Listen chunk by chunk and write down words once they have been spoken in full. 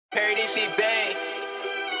Heard this shit bang.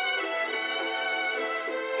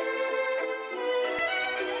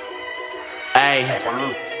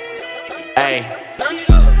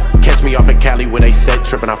 Catch me off in Cali where they set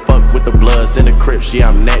trippin'. I fuck with the Bloods in the Crips, yeah,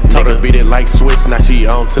 I'm that. Told her beat it like Swiss, now she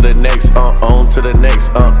on to the next, on to the next,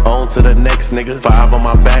 on to the next, nigga. 5 on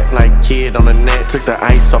my back like kid on the net. Took the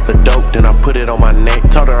ice off the dope, then I put it on my neck.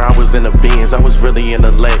 Told her I was in the Benz, I was really in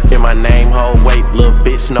the Lex. In my name, hold weight, little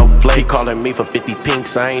bitch, no flake. He calling me for 50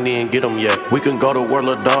 pinks, I ain't even get them yet. We can go to World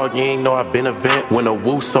of Dog, you ain't know I been a vet. When a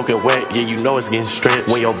woo soaking wet, yeah, you know it's getting stretched.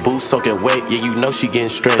 When your boo soaking wet, yeah, you know she getting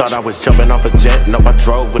stretched. Thought I was jumping off a jet, no, I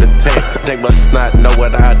drove with a tech. They must not know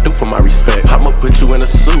what I do for my respect. I'ma put you in a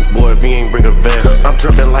suit, boy, if you ain't bring a vest. I'm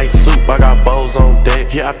dripping like soup, I got bowls on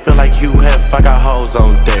deck. Yeah, I feel like Hugh Hef, I got hoes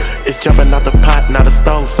on deck. It's jumping out the pot, now the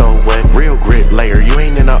stove so wet. Real grit layer, you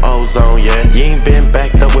ain't in the ozone yet. You ain't been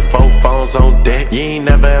backed up with 4 phones on deck. You ain't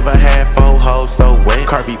never ever had 4 hoes so wet.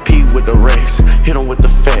 Carvey P with the Rex, hit him with the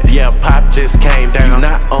fat. Yeah, pop just came down, you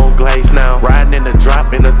not on glaze now. Riding in the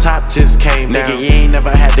drop and the top just came down. Nigga, you ain't never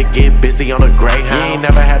had to get busy on a Greyhound. You ain't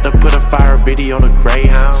never had to put a fire biddy on a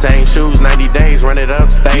Greyhound. Same shoes, 90 days, run it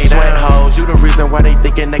up, stay down. Sweat hoes, you the reason why they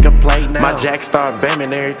thinking they can play now. My jack start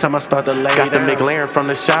banging every time I start to lay Got down. The McLaren from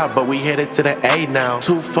the shop, but we headed to the A now.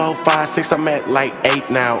 2, 4, 5, 6, I'm at like 8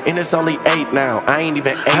 now. And it's only 8 now, I ain't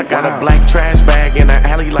even 8. I got a black trash bag in the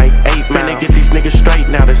alley like 8 now. Finna get these niggas straight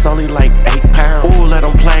now, that's only like 8 pounds. Ooh, let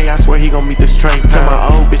him play, I swear he gon' meet the straight. Tell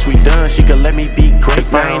my old bitch we done, she could let me be great.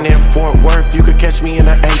 If I ain't in Fort Worth, you could catch me in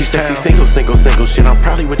the H. She said she single, shit, I'm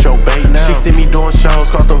probably with your bae now. She see me doing shows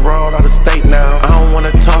across the road, out of state now. I don't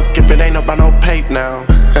wanna talk if it ain't about no